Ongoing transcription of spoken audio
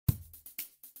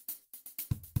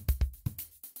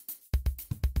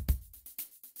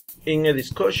In a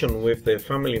discussion with a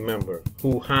family member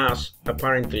who has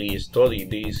apparently studied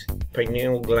this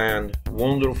pineal gland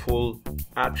wonderful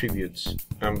attributes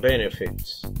and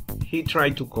benefits, he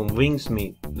tried to convince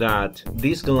me that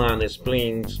this gland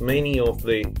explains many of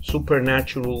the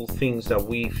supernatural things that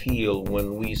we feel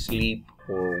when we sleep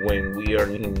or when we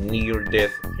are in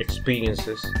near-death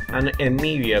experiences, and a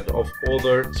myriad of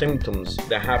other symptoms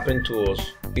that happen to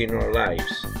us in our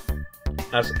lives.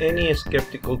 As any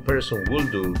skeptical person will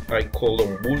do, I called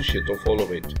on bullshit of all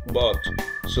of it, but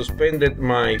suspended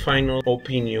my final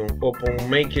opinion upon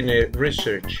making a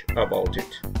research about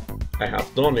it. I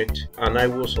have done it, and I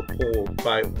was appalled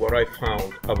by what I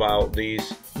found about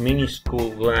this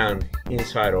minuscule gland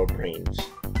inside our brains.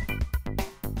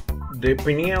 The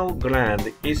pineal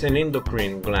gland is an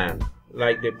endocrine gland,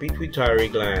 like the pituitary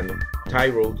gland,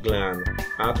 thyroid gland,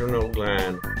 adrenal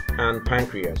gland, and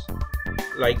pancreas.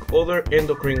 Like other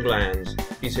endocrine glands,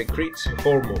 it secretes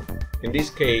hormone, in this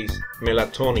case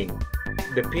melatonin.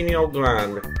 The pineal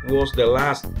gland was the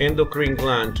last endocrine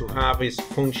gland to have its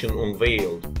function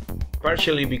unveiled,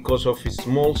 partially because of its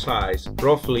small size,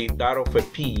 roughly that of a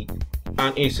pea,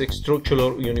 and its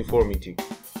structural uniformity.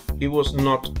 It was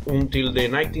not until the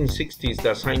 1960s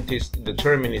that scientists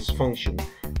determined its function,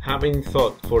 having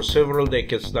thought for several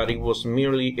decades that it was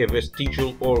merely a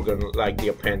vestigial organ like the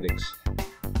appendix.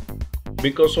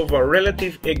 Because of our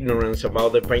relative ignorance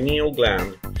about the pineal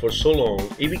gland for so long,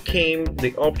 it became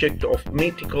the object of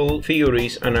mythical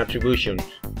theories and attributions.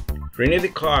 René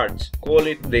Descartes called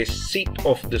it the seat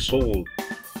of the soul,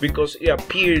 because it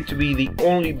appeared to be the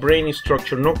only brain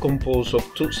structure not composed of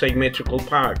two symmetrical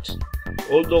parts,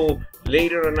 although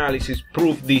later analysis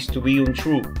proved this to be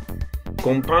untrue.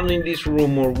 Compounding this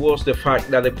rumor was the fact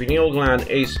that the pineal gland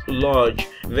is lodged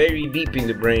very deep in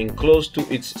the brain, close to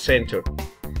its center.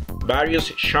 Various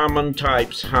shaman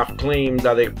types have claimed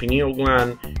that the pineal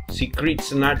gland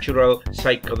secretes natural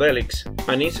psychedelics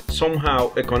and is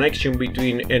somehow a connection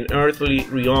between an earthly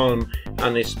realm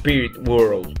and a spirit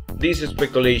world. These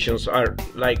speculations are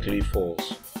likely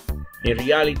false. In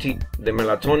reality, the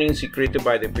melatonin secreted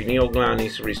by the pineal gland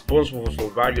is responsible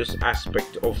for various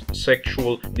aspects of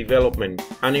sexual development,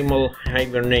 animal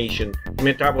hibernation,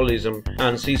 metabolism,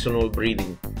 and seasonal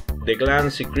breeding. The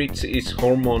gland secretes its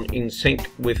hormone in sync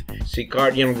with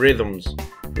circadian rhythms,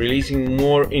 releasing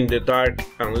more in the dark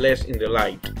and less in the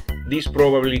light. This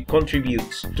probably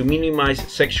contributes to minimize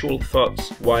sexual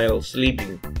thoughts while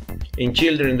sleeping. In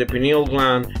children, the pineal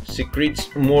gland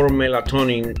secretes more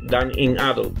melatonin than in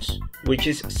adults, which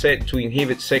is said to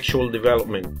inhibit sexual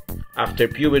development. After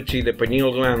puberty, the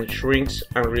pineal gland shrinks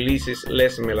and releases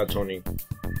less melatonin.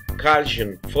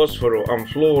 Calcium, phosphorus, and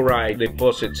fluoride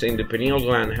deposits in the pineal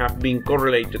gland have been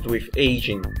correlated with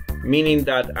aging, meaning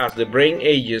that as the brain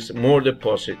ages, more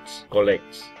deposits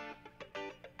collects.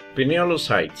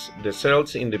 Pinealocytes, the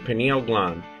cells in the pineal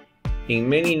gland, in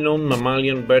many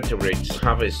non-mammalian vertebrates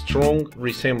have a strong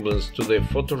resemblance to the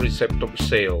photoreceptor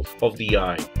cells of the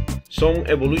eye. Some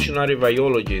evolutionary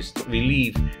biologists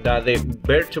believe that the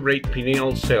vertebrate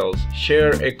pineal cells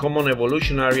share a common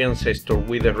evolutionary ancestor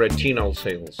with the retinal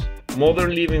cells.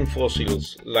 Modern living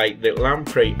fossils like the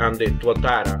lamprey and the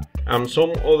tuatara, and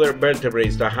some other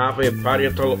vertebrates that have a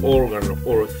parietal organ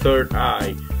or third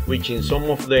eye, which in some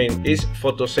of them is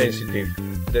photosensitive.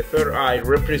 The third eye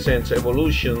represents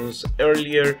evolution's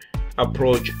earlier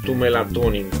approach to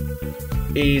melatonin.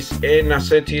 Is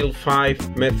N-acetyl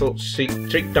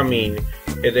 5-methyltryptamine,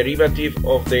 a derivative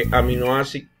of the amino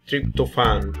acid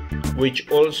tryptophan, which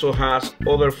also has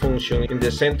other functions in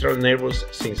the central nervous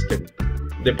system.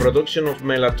 The production of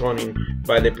melatonin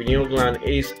by the pineal gland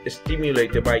is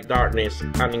stimulated by darkness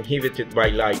and inhibited by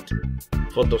light.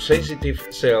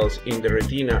 Photosensitive cells in the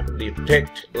retina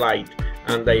detect light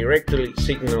and directly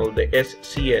signal the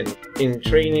SCN in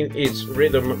training its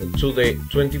rhythm to the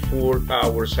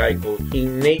 24-hour cycle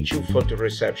in nature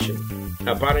photoreception.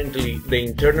 Apparently, the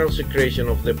internal secretion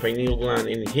of the pineal gland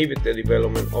inhibits the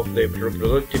development of the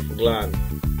reproductive gland,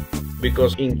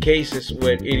 because in cases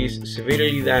where it is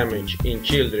severely damaged in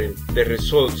children, the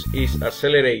result is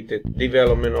accelerated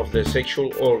development of the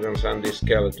sexual organs and the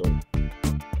skeleton.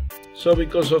 So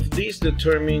because of these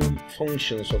determined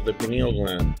functions of the pineal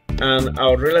gland and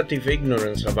our relative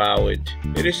ignorance about it,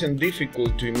 it isn't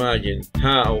difficult to imagine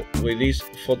how, with these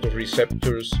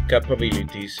photoreceptors'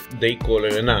 capabilities, they color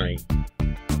an eye.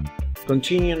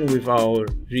 Continuing with our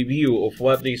review of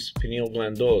what this pineal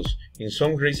gland does, in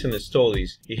some recent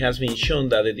studies, it has been shown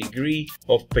that the degree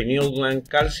of pineal gland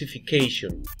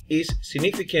calcification is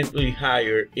significantly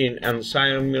higher in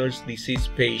Alzheimer's disease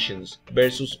patients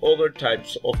versus other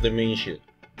types of dementia.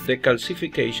 The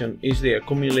calcification is the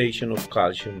accumulation of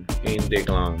calcium in the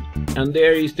gland. And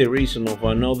there is the reason of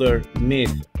another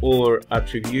myth or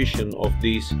attribution of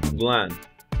this gland.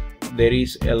 There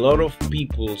is a lot of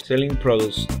people selling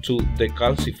products to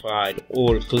decalcify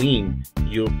or clean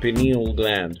your pineal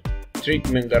gland.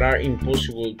 Treatments that are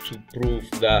impossible to prove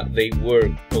that they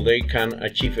work or they can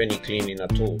achieve any cleaning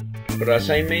at all. But as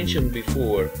I mentioned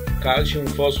before, calcium,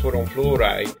 phosphorus, and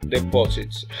fluoride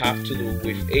deposits have to do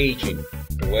with aging.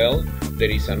 Well, there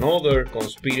is another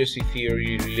conspiracy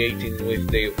theory relating with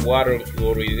the water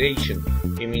fluoridation.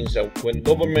 It means that when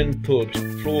government put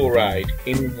fluoride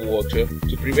in water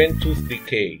to prevent tooth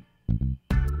decay,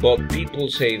 but people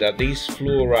say that this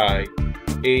fluoride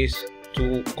is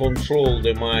to control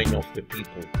the mind of the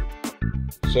people.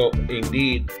 So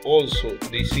indeed, also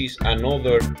this is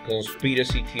another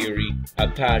conspiracy theory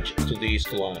attached to this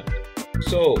gland.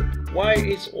 So why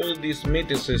is all this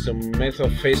mysticism,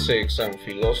 metaphysics and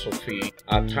philosophy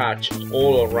attached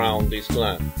all around this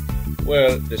gland?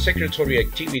 Well, the secretory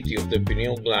activity of the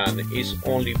pineal gland is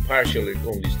only partially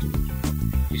understood.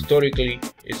 Historically,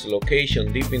 its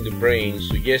location deep in the brain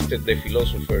suggested the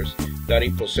philosophers that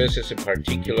it possesses a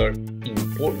particular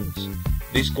importance.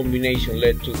 This combination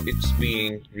led to its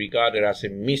being regarded as a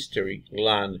mystery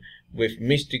gland with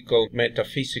mystical,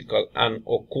 metaphysical, and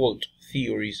occult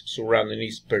theories surrounding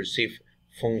its perceived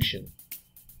function.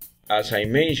 As I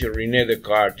mentioned, René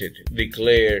Descartes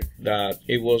declared that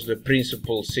it was the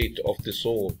principal seat of the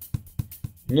soul.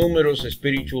 Numerous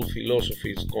spiritual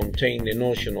philosophies contain the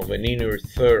notion of an inner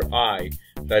third eye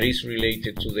that is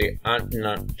related to the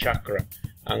Ajna chakra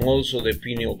and also the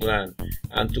pineal gland,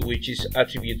 and to which is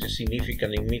attributed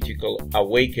significant and mythical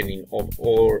awakening of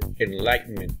or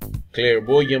enlightenment,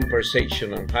 clairvoyant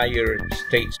perception, and higher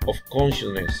states of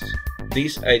consciousness.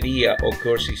 This idea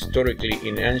occurs historically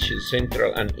in ancient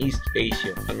Central and East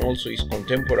Asia, and also is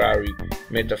contemporary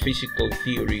metaphysical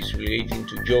theories relating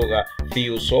to yoga,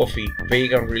 theosophy,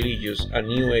 pagan religious, and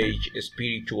New Age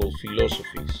spiritual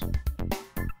philosophies.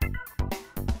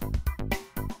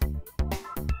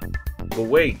 But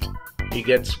wait, it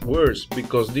gets worse,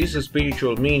 because this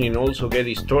spiritual meaning also gets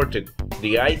distorted.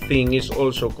 The eye thing is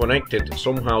also connected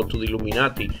somehow to the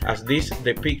Illuminati, as this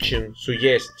depiction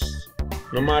suggests.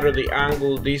 No matter the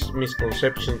angle these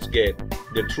misconceptions get,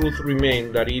 the truth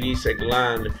remains that it is a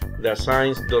gland that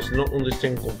science does not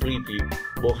understand completely,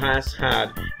 but has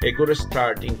had a good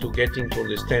start into getting to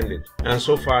understand it, and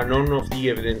so far none of the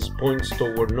evidence points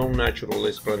toward no natural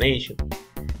explanation.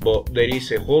 But there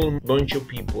is a whole bunch of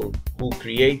people who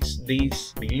creates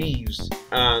these beliefs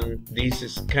and these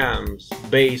scams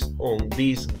based on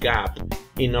this gap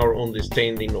in our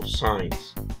understanding of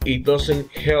science. It doesn't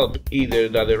help either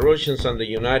that the Russians and the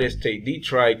United States did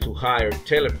try to hire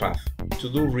telepaths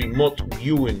to do remote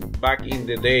viewing back in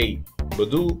the day, but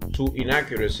due to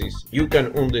inaccuracies, you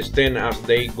can understand as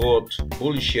they got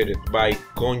bullshitted by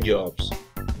con jobs.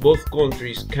 Both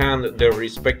countries canned their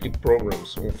respective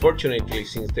programs. Unfortunately,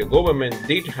 since the government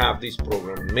did have this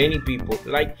program, many people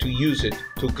like to use it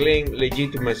to claim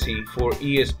legitimacy for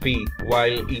ESP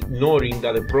while ignoring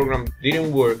that the program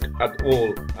didn't work at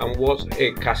all and was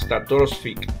a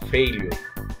catastrophic failure.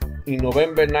 In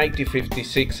November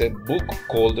 1956, a book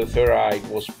called The Third Eye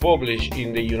was published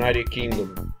in the United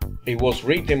Kingdom. It was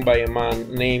written by a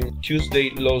man named Tuesday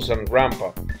Lawson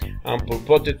Rampa and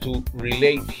purported to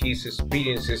relate his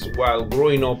experiences while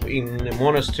growing up in a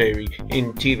monastery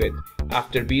in Tibet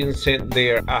after being sent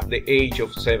there at the age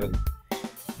of 7.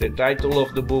 The title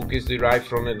of the book is derived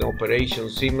from an operation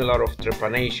similar of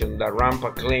trepanation that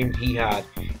Rampa claimed he had,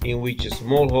 in which a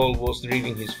small hole was drilled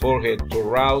in his forehead to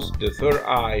arouse the third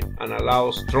eye and allow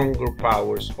stronger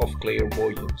powers of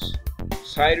clairvoyance.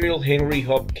 Cyril Henry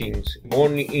Hopkins,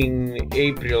 born in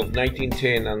April of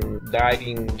 1910 and died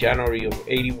in January of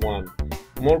 81,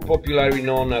 more popularly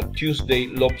known as Tuesday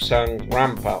Lobsang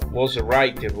Rampa, was a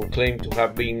writer who claimed to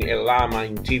have been a lama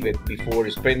in Tibet before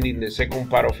spending the second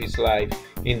part of his life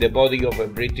in the body of a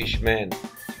British man.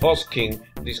 Hopkins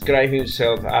described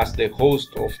himself as the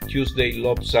host of Tuesday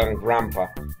Lobsang Rampa.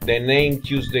 The name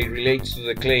Tuesday relates to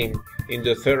the claim in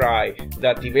The Third Eye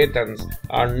that Tibetans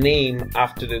are named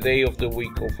after the day of the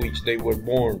week of which they were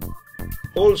born.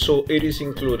 Also, it is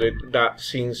included that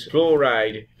since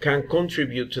fluoride can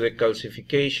contribute to the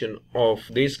calcification of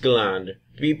this gland,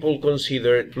 people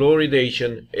consider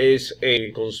fluoridation is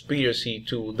a conspiracy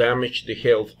to damage the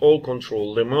health or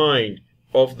control the mind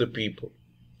of the people.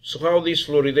 So how this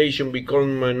fluoridation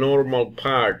become a normal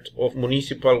part of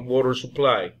municipal water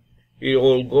supply? It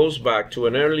all goes back to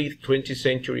an early 20th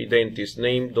century dentist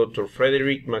named Dr.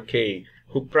 Frederick Mackay,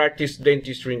 who practiced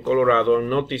dentistry in Colorado and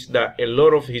noticed that a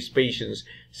lot of his patients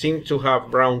seemed to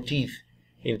have brown teeth.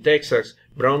 In Texas,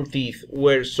 brown teeth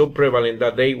were so prevalent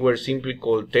that they were simply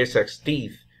called Texas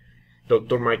teeth.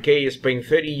 Dr. McKay spent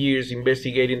 30 years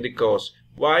investigating the cause.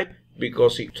 Why?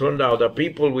 Because it turned out that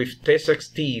people with Texas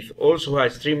teeth also had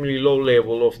extremely low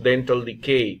level of dental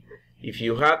decay. If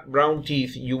you had brown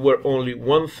teeth, you were only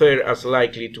 1/3 as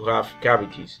likely to have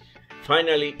cavities.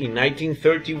 Finally, in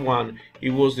 1931,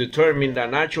 it was determined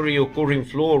that naturally occurring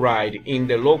fluoride in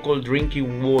the local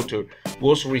drinking water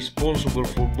was responsible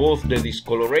for both the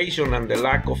discoloration and the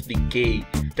lack of decay.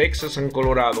 Texas and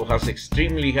Colorado has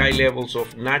extremely high levels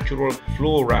of natural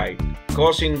fluoride,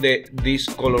 causing the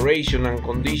discoloration and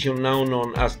condition now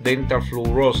known as dental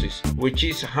fluorosis, which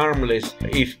is harmless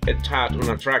if a tad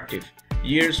unattractive.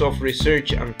 Years of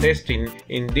research and testing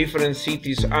in different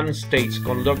cities and states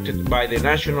conducted by the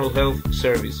National Health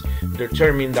Service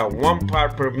determined that 1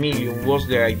 part per million was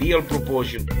the ideal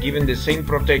proportion, giving the same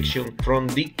protection from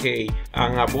decay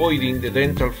and avoiding the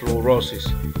dental fluorosis.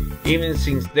 Even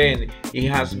since then, it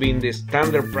has been the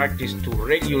standard practice to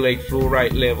regulate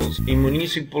fluoride levels in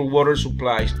municipal water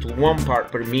supplies to 1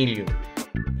 part per million.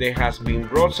 There has been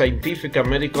broad scientific and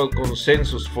medical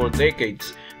consensus for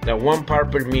decades that 1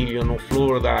 part per million of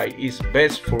fluoride is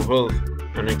best for health,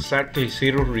 and exactly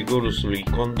zero rigorously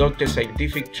conducted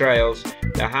scientific trials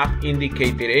that have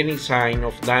indicated any sign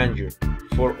of danger.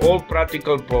 For all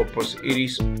practical purposes, it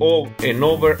is all an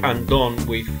over and done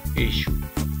with issue.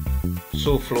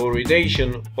 So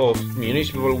fluoridation of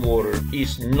municipal water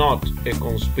is not a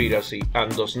conspiracy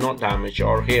and does not damage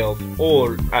our health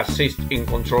or assist in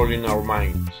controlling our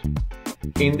minds.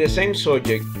 In the same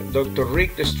subject, Dr.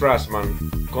 Rick Strassman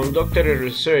conducted a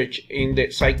research in the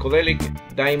psychedelic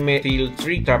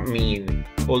dimethyltryptamine,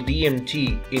 or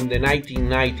DMT, in the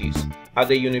 1990s at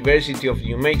the University of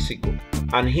New Mexico,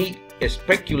 and he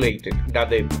speculated that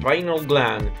the pineal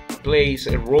gland plays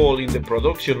a role in the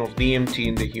production of DMT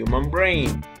in the human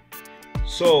brain.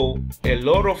 So, a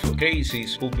lot of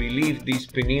cases who believe these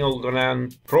pineal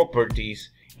gland properties,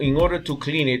 in order to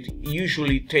clean it,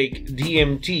 usually take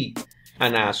DMT.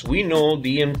 And as we know,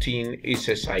 DMT is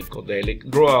a psychedelic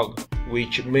drug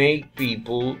which makes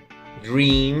people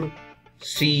dream,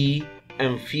 see,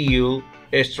 and feel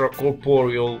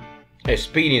extracorporeal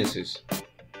experiences.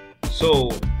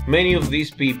 So many of these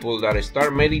people that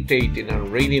start meditating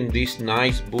and reading these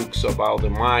nice books about the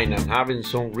mind and having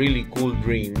some really cool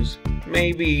dreams,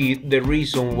 maybe the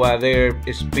reason why they're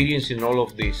experiencing all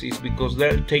of this is because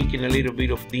they're taking a little bit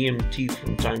of DMT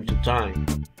from time to time.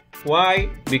 Why?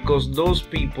 Because those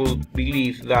people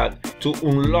believe that to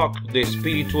unlock the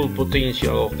spiritual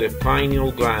potential of the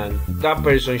pineal gland, that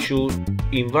person should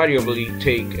invariably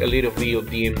take a little bit of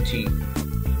DMT.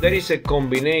 There is a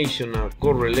combination, a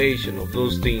correlation of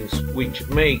those things which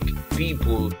make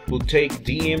people who take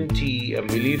DMT and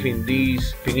believe in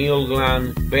these pineal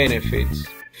gland benefits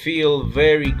feel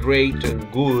very great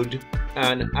and good,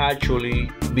 and actually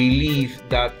believe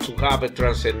that to have a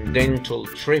transcendental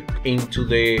trip into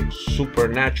the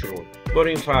supernatural. But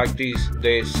in fact, it's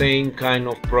the same kind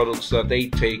of products that they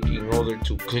take in order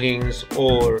to cleanse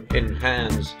or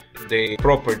enhance the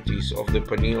properties of the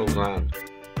pineal gland.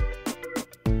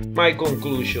 My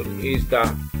conclusion is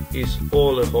that it's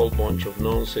all a whole bunch of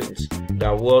nonsense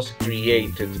that was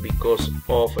created because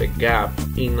of a gap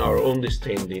in our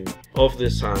understanding of the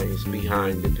science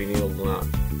behind the pineal gland.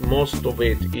 Most of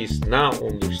it is now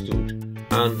understood,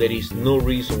 and there is no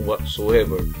reason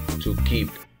whatsoever to keep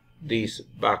this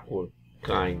backward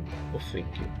kind of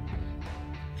thinking.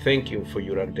 Thank you for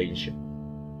your attention.